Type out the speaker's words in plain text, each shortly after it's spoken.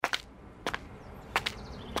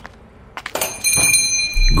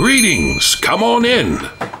Greetings, come on in.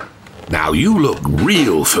 Now you look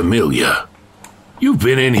real familiar. You've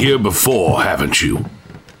been in here before, haven't you?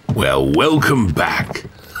 Well, welcome back.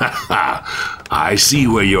 Ha! I see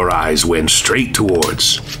where your eyes went straight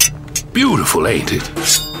towards. Beautiful, ain't it?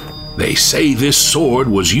 They say this sword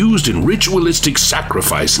was used in ritualistic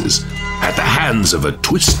sacrifices at the hands of a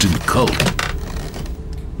twisted cult.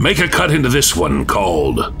 Make a cut into this one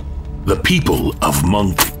called The People of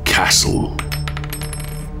Monk Castle.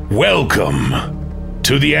 Welcome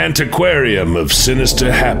to the antiquarium of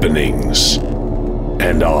sinister happenings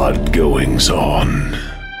and odd goings-on.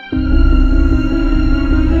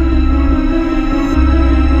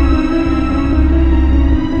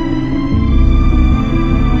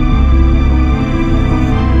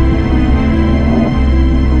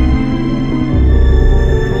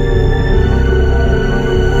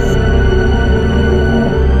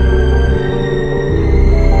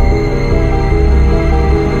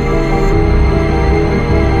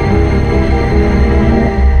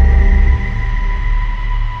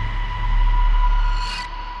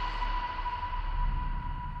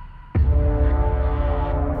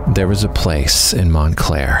 There was a place in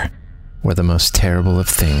Montclair where the most terrible of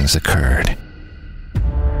things occurred.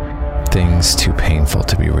 Things too painful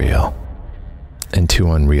to be real, and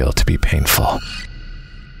too unreal to be painful.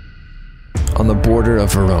 On the border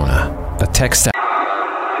of Verona, a text...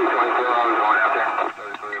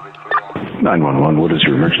 911, what is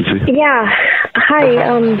your emergency? Yeah, hi,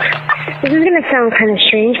 this is gonna sound kind of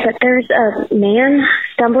strange, but there's a man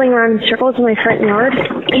stumbling around in circles in my front yard.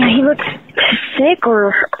 Yeah, he looks sick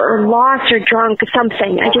or lost or drunk,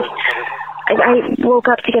 something. I woke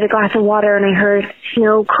up to get a glass of water and I heard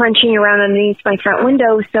snow crunching around underneath my front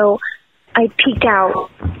window, so I peeked out.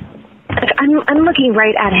 I'm looking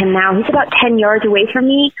right at him now. He's about 10 yards away from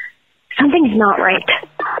me. Something's not right.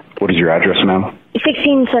 What is your address, ma'am?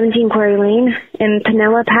 1617 Quarry Lane in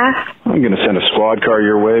Pinella Pass. I'm going to send a squad car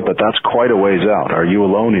your way, but that's quite a ways out. Are you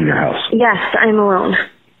alone in your house? Yes, I'm alone.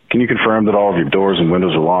 Can you confirm that all of your doors and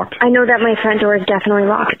windows are locked? I know that my front door is definitely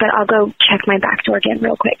locked, but I'll go check my back door again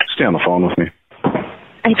real quick. Stay on the phone with me.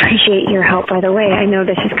 I appreciate your help, by the way. I know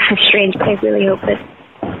this is kind of strange, but I really hope that...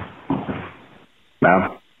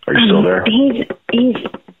 Ma'am, are you still there? He's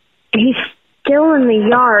still in the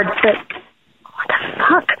yard, but what the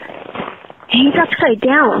fuck? He's upside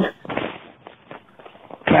down.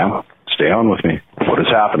 Ma'am, stay on with me. What is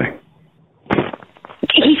happening?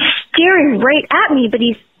 He's staring right at me, but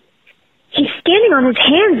he's standing on his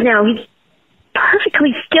hands now. He's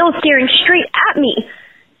perfectly still staring straight at me.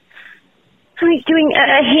 He's doing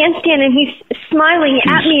a handstand and he's smiling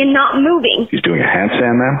at me and not moving. He's doing a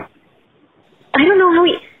handstand, ma'am? I don't know how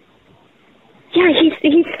he... Yeah, he's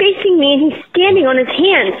facing me and he's standing on his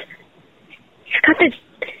hands. He's got this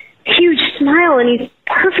huge smile and he's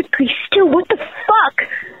perfectly still. What the fuck?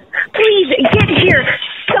 Please, get here.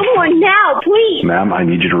 Someone now, please. Ma'am, I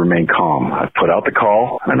need you to remain calm. I've put out the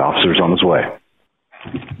call and an officer's on his way.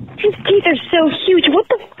 His teeth are so huge. What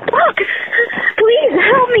the fuck? Please,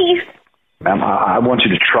 help me. Ma'am, I want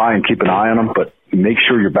you to try and keep an eye on him, but make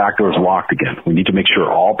sure your back door is locked again. We need to make sure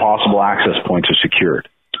all possible access points are secured.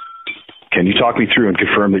 Can you talk me through and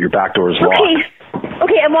confirm that your back door is locked?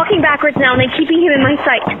 Okay, I'm walking backwards now, and I'm keeping him in my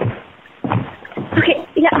sight. Okay,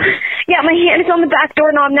 yeah, my hand is on the back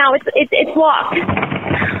doorknob now. It's locked.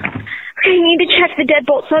 Okay, I need to check the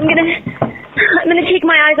deadbolt, so I'm gonna take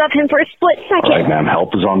my eyes off him for a split second. All right, ma'am,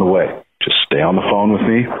 help is on the way. Just stay on the phone with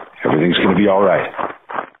me. Everything's gonna be all right.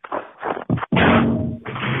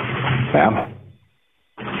 Ma'am?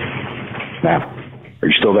 Ma'am, are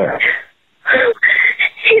you still there?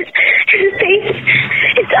 His face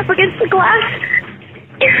is up against the glass.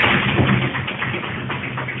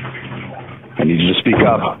 I need you to speak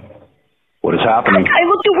up. What is happening? I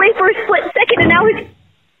looked away for a split second, and now his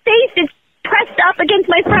face is pressed up against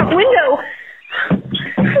my front window.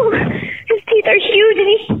 His teeth are huge, and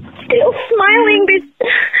he's still smiling.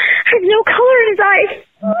 There's no color in his eyes.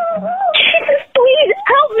 Jesus, please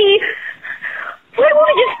help me. Why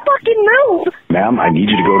won't he just fucking move? Ma'am, I need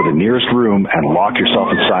you to go to the nearest room and lock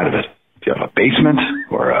yourself inside of it. Do you have a basement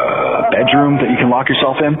or a bedroom that you can lock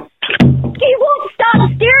yourself in? He won't stop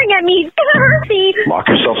staring at me. He's gonna hurt me. Lock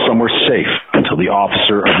yourself somewhere safe until the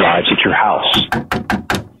officer arrives at your house.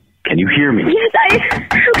 Can you hear me? Yes,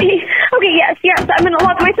 Okay, yes. I'm gonna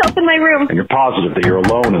lock myself in my room. And you're positive that you're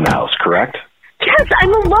alone in the house, correct? Yes,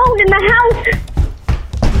 I'm alone in the house.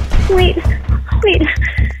 Wait.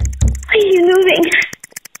 He's moving.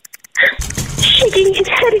 Shaking his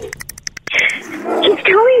head. He's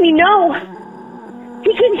telling me no.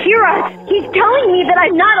 He can hear us. He's telling me that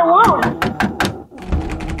I'm not alone.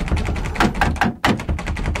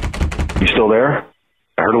 there?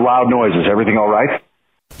 I heard a loud noise. Is everything all right?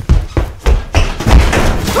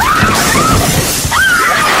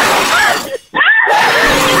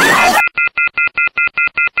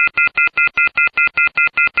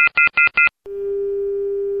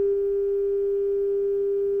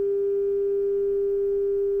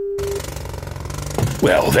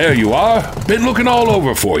 Well, there you are. Been looking all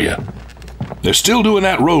over for you. They're still doing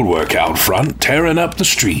that road work out front, tearing up the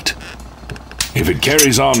street. If it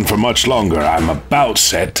carries on for much longer, I'm about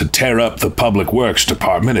set to tear up the Public Works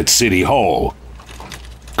Department at City Hall.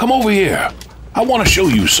 Come over here. I want to show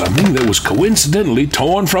you something that was coincidentally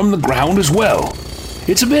torn from the ground as well.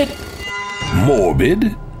 It's a bit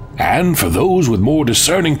morbid, and for those with more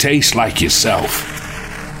discerning taste like yourself,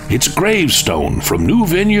 it's a gravestone from New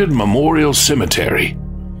Vineyard Memorial Cemetery.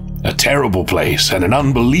 A terrible place and an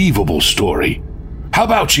unbelievable story. How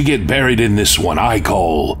about you get buried in this one I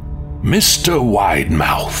call Mr.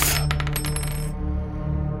 Widemouth?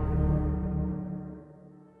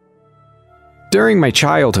 During my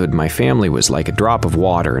childhood, my family was like a drop of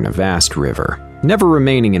water in a vast river, never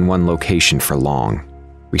remaining in one location for long.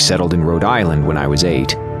 We settled in Rhode Island when I was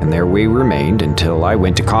 8, and there we remained until I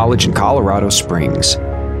went to college in Colorado Springs.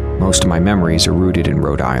 Most of my memories are rooted in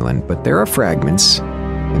Rhode Island, but there are fragments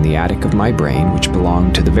in the attic of my brain which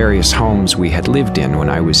belong to the various homes we had lived in when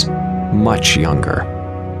I was much younger.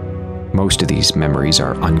 Most of these memories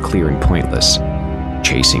are unclear and pointless.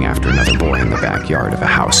 Chasing after another boy in the backyard of a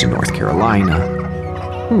house in North Carolina.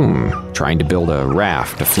 Trying to build a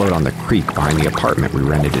raft to float on the creek behind the apartment we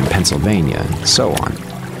rented in Pennsylvania, and so on.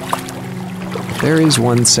 But there is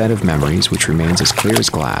one set of memories which remains as clear as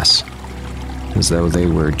glass, as though they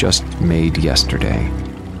were just made yesterday.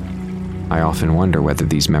 I often wonder whether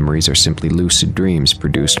these memories are simply lucid dreams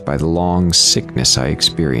produced by the long sickness I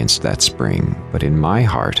experienced that spring, but in my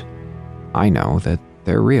heart, I know that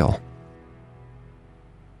they're real.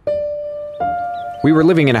 We were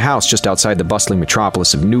living in a house just outside the bustling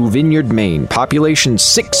metropolis of New Vineyard, Maine, population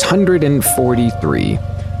 643.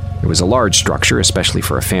 It was a large structure, especially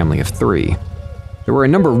for a family of 3. There were a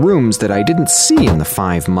number of rooms that I didn't see in the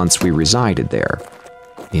 5 months we resided there.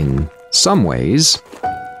 In some ways,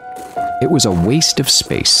 it was a waste of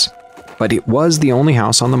space, but it was the only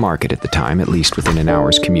house on the market at the time, at least within an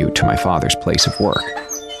hour's commute to my father's place of work.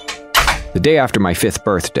 The day after my 5th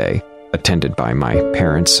birthday, attended by my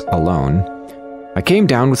parents alone, I came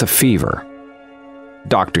down with a fever.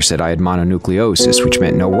 Doctor said I had mononucleosis, which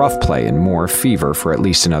meant no rough play and more fever for at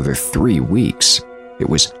least another 3 weeks. It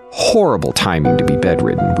was horrible timing to be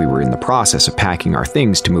bedridden. We were in the process of packing our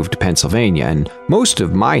things to move to Pennsylvania, and most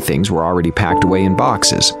of my things were already packed away in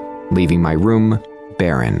boxes, leaving my room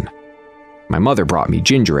barren. My mother brought me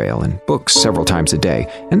ginger ale and books several times a day,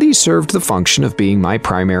 and these served the function of being my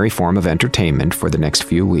primary form of entertainment for the next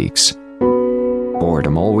few weeks.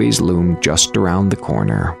 Boredom always loomed just around the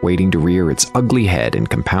corner, waiting to rear its ugly head and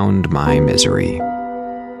compound my misery.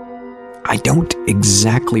 I don't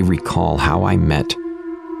exactly recall how I met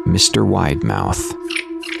Mr. Widemouth.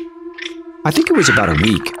 I think it was about a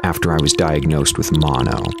week after I was diagnosed with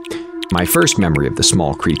mono. My first memory of the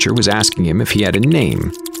small creature was asking him if he had a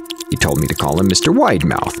name. He told me to call him Mr.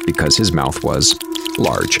 Widemouth because his mouth was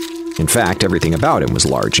large. In fact, everything about him was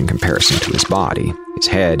large in comparison to his body. His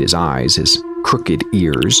head, his eyes, his crooked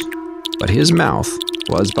ears. But his mouth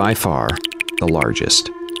was by far the largest.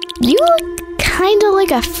 You look kinda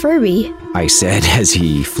like a Furby, I said as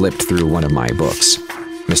he flipped through one of my books.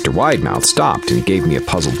 Mr. Widemouth stopped and gave me a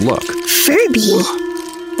puzzled look. Furby?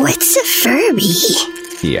 What's a Furby?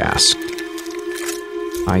 He asked.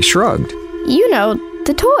 I shrugged. You know,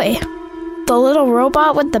 the toy. The little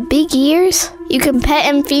robot with the big ears. You can pet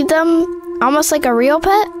and feed them, almost like a real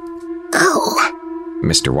pet. Oh.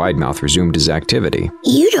 Mr. Widemouth resumed his activity.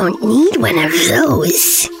 You don't need one of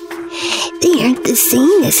those. They aren't the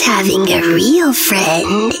same as having a real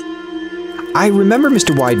friend. I remember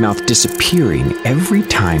Mr. Widemouth disappearing every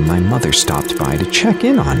time my mother stopped by to check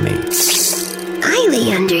in on me. I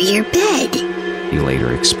lay under your bed, he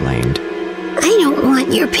later explained. I don't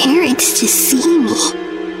want your parents to see me,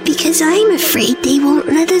 because I'm afraid they won't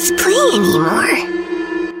let us play anymore.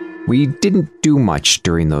 We didn't do much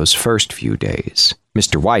during those first few days.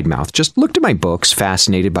 Mr. Widemouth just looked at my books,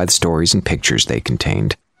 fascinated by the stories and pictures they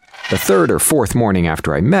contained. The 3rd or 4th morning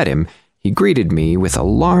after I met him, he greeted me with a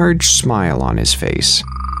large smile on his face.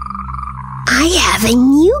 I have a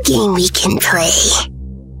new game we can play.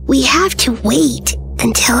 We have to wait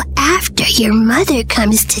until after your mother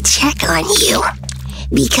comes to check on you,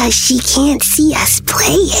 because she can't see us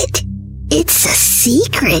play it. It's a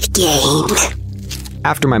secret game.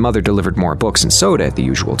 After my mother delivered more books and soda at the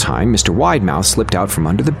usual time, Mr. Widemouth slipped out from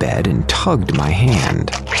under the bed and tugged my hand.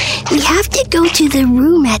 We have to go to the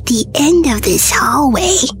room at the end of this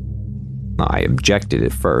hallway. I objected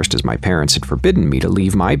at first, as my parents had forbidden me to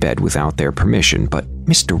leave my bed without their permission, but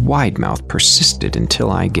Mr. Widemouth persisted until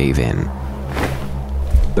I gave in.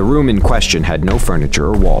 The room in question had no furniture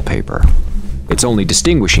or wallpaper. Its only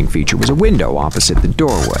distinguishing feature was a window opposite the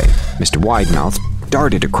doorway. Mr. Widemouth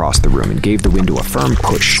darted across the room and gave the window a firm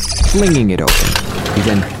push, flinging it open. He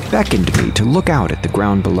then beckoned me to look out at the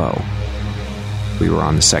ground below. We were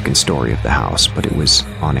on the second story of the house, but it was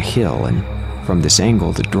on a hill, and from this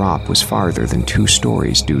angle the drop was farther than 2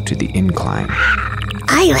 stories due to the incline.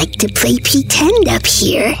 I like to play pretend up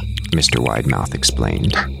here, Mr. Widemouth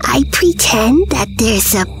explained. I pretend that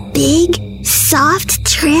there's a big, soft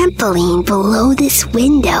trampoline below this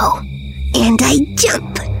window, and I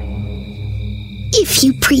jump. If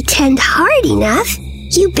you pretend hard enough,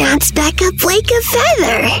 you bounce back up like a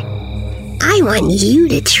feather. I want you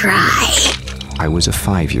to try. I was a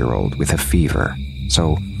 5-year-old with a fever,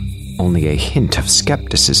 so only a hint of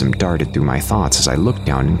skepticism darted through my thoughts as I looked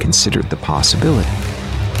down and considered the possibility.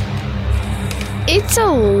 It's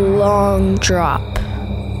a long drop.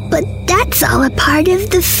 But that's all a part of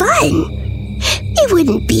the fun. It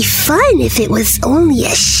wouldn't be fun if it was only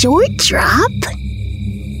a short drop.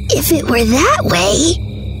 If it were that way,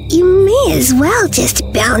 you may as well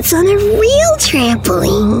just bounce on a real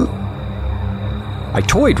trampoline. I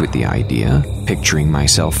toyed with the idea, picturing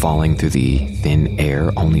myself falling through the thin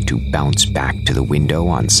air only to bounce back to the window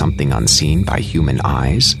on something unseen by human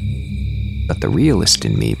eyes. But the realist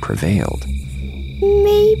in me prevailed.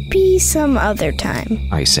 Maybe some other time,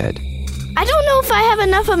 I said. I don't know if I have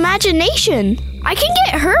enough imagination. I can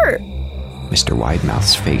get hurt. Mr.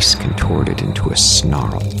 Widemouth's face contorted into a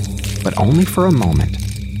snarl, but only for a moment.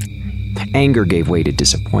 Anger gave way to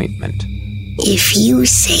disappointment. If you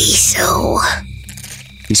say so.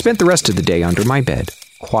 He spent the rest of the day under my bed,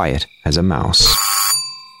 quiet as a mouse.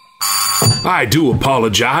 I do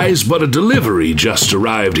apologize, but a delivery just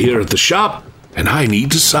arrived here at the shop, and I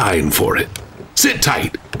need to sign for it. Sit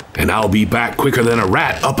tight, and I'll be back quicker than a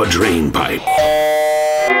rat up a drain pipe.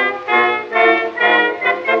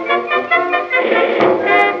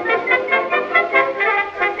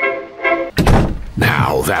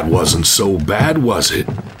 Now, that wasn't so bad, was it?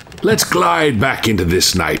 Let's glide back into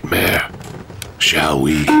this nightmare, shall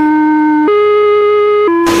we?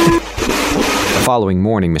 The following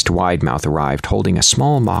morning, Mr. Widemouth arrived holding a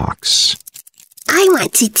small box. I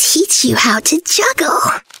want to teach you how to juggle.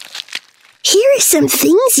 Here are some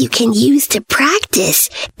things you can use to practice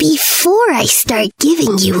before I start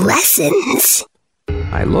giving you lessons.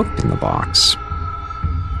 I looked in the box.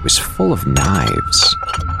 It was full of knives.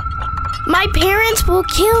 My parents will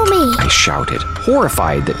kill me, I shouted,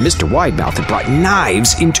 horrified that Mr. Widemouth had brought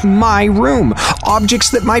knives into my room, objects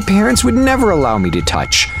that my parents would never allow me to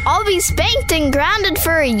touch. I'll be spanked and grounded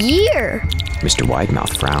for a year. Mr.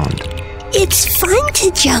 Widemouth frowned. It's fun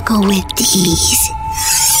to juggle with these.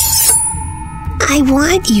 I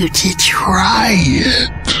want you to try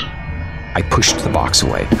it. I pushed the box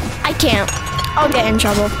away. I can't. I'll get in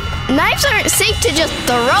trouble. Knives aren't safe to just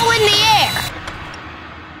throw in the air.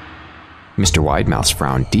 Mr. Widemouth's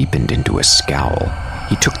frown deepened into a scowl.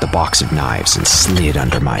 He took the box of knives and slid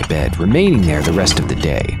under my bed, remaining there the rest of the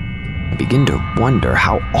day. I began to wonder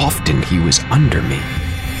how often he was under me.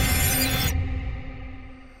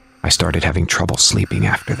 I started having trouble sleeping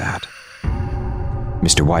after that.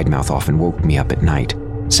 Mr. Widemouth often woke me up at night,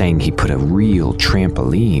 saying he put a real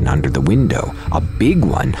trampoline under the window, a big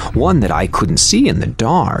one that I couldn't see in the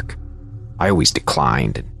dark. I always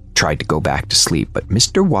declined and tried to go back to sleep, but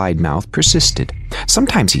Mr. Widemouth persisted.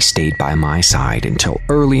 Sometimes he stayed by my side until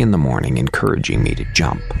early in the morning, encouraging me to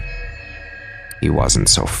jump. He wasn't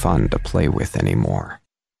so fun to play with anymore.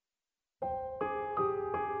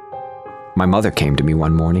 My mother came to me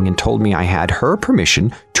one morning and told me I had her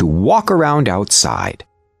permission to walk around outside.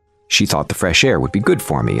 She thought the fresh air would be good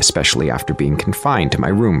for me, especially after being confined to my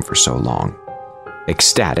room for so long.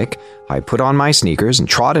 Ecstatic, I put on my sneakers and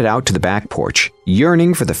trotted out to the back porch,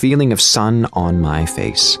 yearning for the feeling of sun on my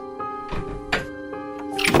face.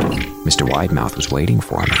 Mr. Widemouth was waiting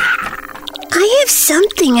for me. I have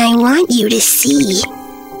something I want you to see.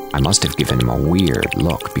 I must have given him a weird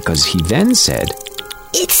look because he then said,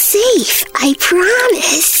 It's safe, I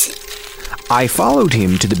promise. I followed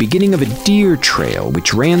him to the beginning of a deer trail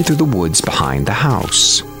which ran through the woods behind the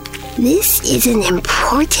house. This is an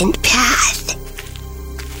important path.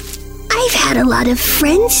 I've had a lot of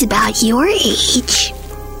friends about your age.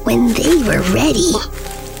 When they were ready,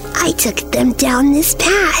 I took them down this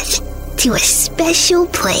path to a special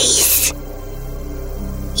place.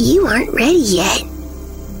 You aren't ready yet,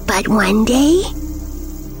 but one day,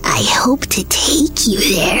 I hope to take you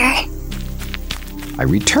there. I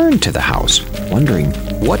returned to the house, wondering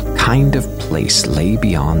what kind of place lay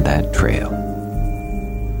beyond that trail.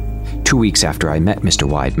 2 weeks after I met Mr.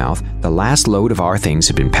 Widemouth, the last load of our things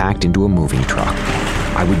had been packed into a moving truck.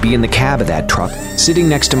 I would be in the cab of that truck, sitting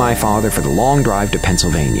next to my father for the long drive to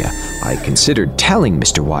Pennsylvania. I considered telling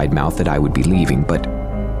Mr. Widemouth that I would be leaving, but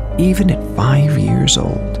even at 5 years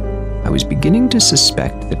old, I was beginning to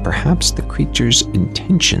suspect that perhaps the creature's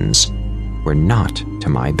intentions were not to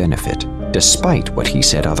my benefit, despite what he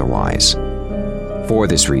said otherwise. For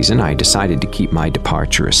this reason, I decided to keep my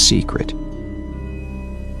departure a secret.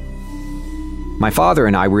 My father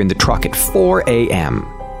and I were in the truck at 4 a.m.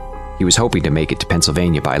 He was hoping to make it to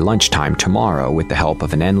Pennsylvania by lunchtime tomorrow with the help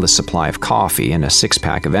of an endless supply of coffee and a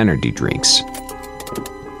 6-pack of energy drinks.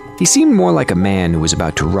 He seemed more like a man who was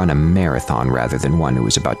about to run a marathon rather than one who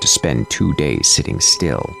was about to spend 2 days sitting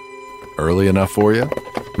still. Early enough for you?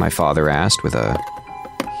 My father asked with a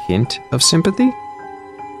hint of sympathy.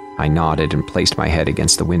 I nodded and placed my head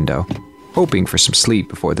against the window, hoping for some sleep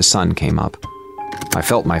before the sun came up. I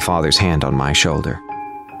felt my father's hand on my shoulder.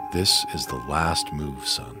 This is the last move,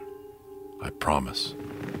 son. I promise.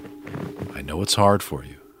 I know it's hard for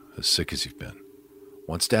you, as sick as you've been.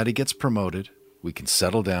 Once Daddy gets promoted, we can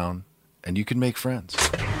settle down, and you can make friends.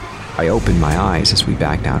 I opened my eyes as we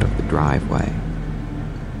backed out of the driveway.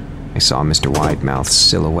 I saw Mr. Widemouth's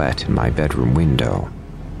silhouette in my bedroom window.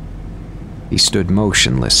 He stood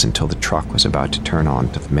motionless until the truck was about to turn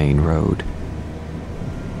onto the main road.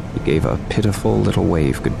 He gave a pitiful little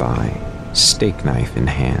wave goodbye, steak knife in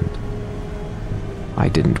hand. I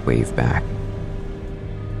didn't wave back.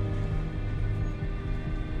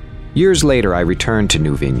 Years later, I returned to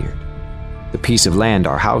New Vineyard. The piece of land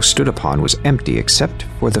our house stood upon was empty except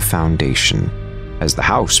for the foundation, as the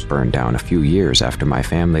house burned down a few years after my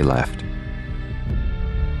family left.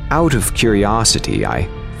 Out of curiosity, I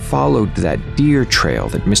followed that deer trail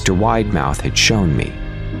that Mr. Widemouth had shown me.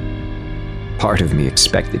 Part of me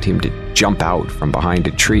expected him to jump out from behind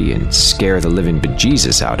a tree and scare the living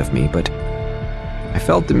bejesus out of me, but I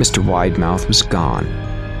felt that Mr. Widemouth was gone,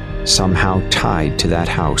 somehow tied to that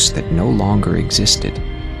house that no longer existed.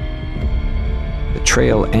 The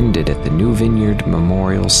trail ended at the New Vineyard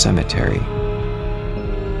Memorial Cemetery.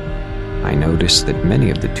 I noticed that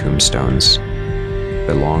many of the tombstones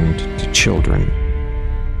belonged to children.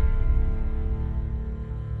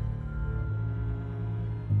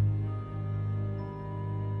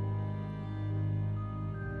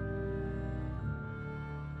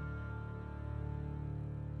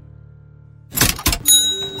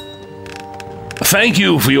 Thank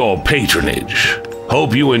you for your patronage.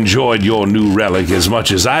 Hope you enjoyed your new relic as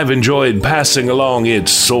much as I've enjoyed passing along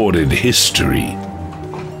its sordid history.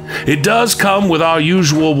 It does come with our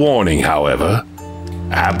usual warning, however.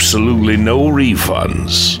 Absolutely no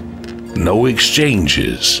refunds, no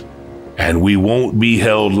exchanges, and we won't be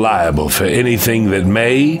held liable for anything that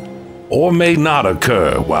may or may not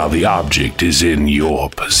occur while the object is in your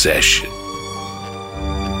possession.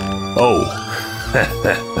 Oh,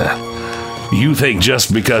 you think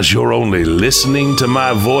just because you're only listening to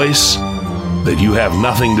my voice that you have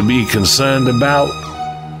nothing to be concerned about?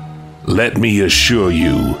 Let me assure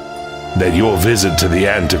you that your visit to the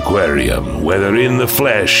antiquarium, whether in the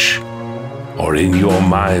flesh or in your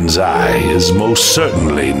mind's eye, is most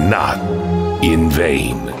certainly not in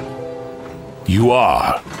vain. You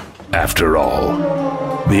are, after all,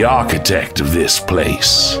 the architect of this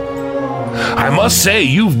place. I must say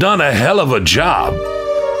you've done a hell of a job.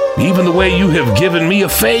 Even the way you have given me a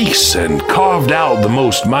face and carved out the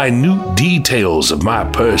most minute details of my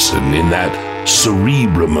person in that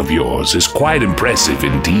cerebrum of yours is quite impressive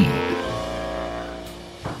indeed.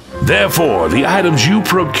 Therefore, the items you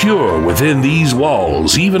procure within these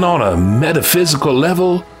walls, even on a metaphysical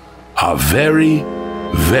level, are very,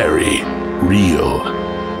 very real,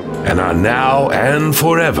 and are now and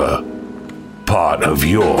forever part of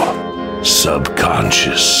your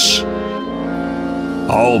subconscious.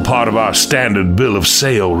 All part of our standard bill of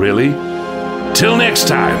sale, really. Till next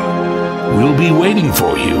time, we'll be waiting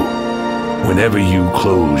for you whenever you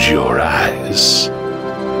close your eyes,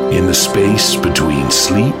 in the space between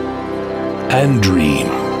sleep and dream.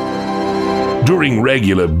 During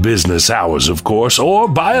regular business hours, of course, or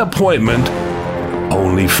by appointment,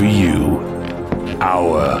 only for you,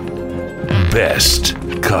 our best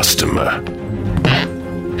customer.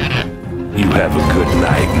 You have a good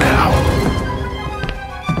night now.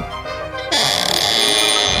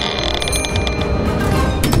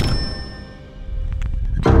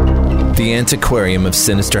 The Antiquarium of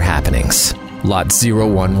Sinister Happenings, Lot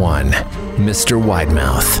 011, Mr.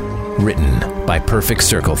 Widemouth. Written by Perfect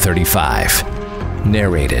Circle 35.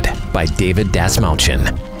 Narrated by David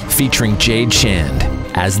Dastmalchian. Featuring Jade Shand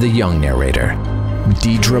as the young narrator.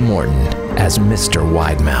 Deidre Morton as Mr.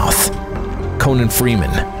 Widemouth. Conan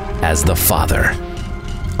Freeman as the father.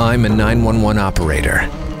 I'm a 911 operator.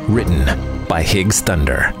 Written by Higgs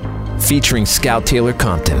Thunder. Featuring Scout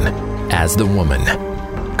Taylor-Compton as the woman.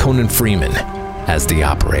 Conan Freeman as the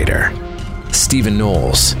operator. Stephen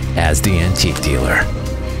Knowles as the antique dealer.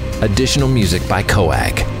 Additional music by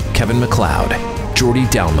Coag, Kevin MacLeod, Jordy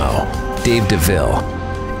Delmo, Dave DeVille,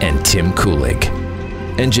 and Tim Kulig.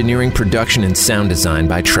 Engineering, production, and sound design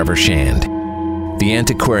by Trevor Shand. The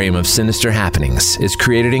Antiquarium of Sinister Happenings is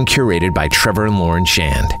created and curated by Trevor and Lauren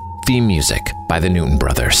Shand. Theme music by the Newton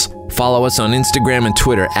Brothers. Follow us on Instagram and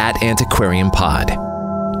Twitter at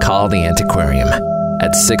AntiquariumPod. Call the Antiquarium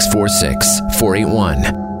at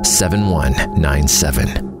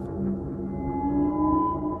 646-481-7197.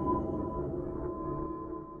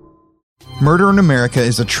 Murder in America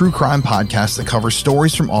is a true crime podcast that covers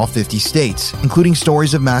stories from all 50 states, including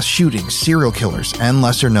stories of mass shootings, serial killers, and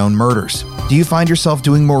lesser-known murders. Do you find yourself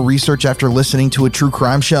doing more research after listening to a true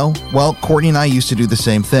crime show? Well, Courtney and I used to do the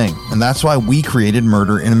same thing, and that's why we created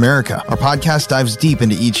Murder in America. Our podcast dives deep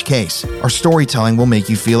into each case. Our storytelling will make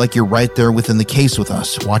you feel like you're right there within the case with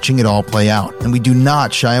us, watching it all play out, and we do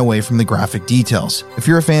not shy away from the graphic details. If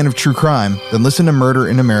you're a fan of true crime, then listen to Murder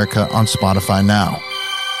in America on Spotify now.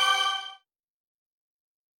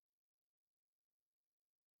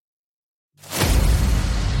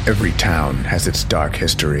 Every town has its dark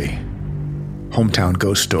history. Hometown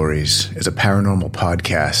Ghost Stories is a paranormal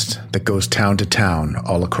podcast that goes town to town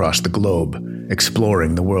all across the globe,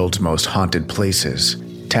 exploring the world's most haunted places,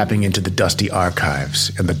 tapping into the dusty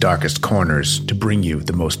archives and the darkest corners to bring you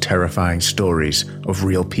the most terrifying stories of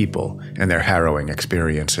real people and their harrowing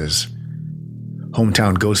experiences.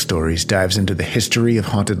 Hometown Ghost Stories dives into the history of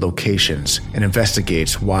haunted locations and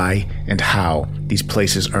investigates why and how these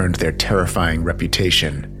places earned their terrifying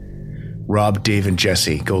reputation. Rob, Dave, and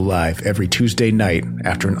Jesse go live every Tuesday night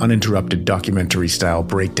after an uninterrupted documentary-style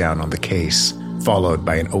breakdown on the case, followed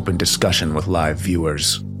by an open discussion with live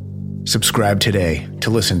viewers. Subscribe today to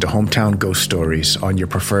listen to Hometown Ghost Stories on your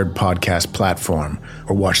preferred podcast platform,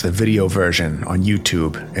 or watch the video version on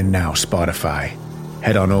YouTube and now Spotify.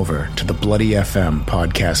 Head on over to the Bloody FM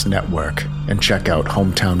podcast network and check out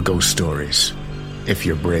Hometown Ghost Stories, if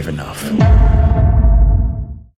you're brave enough.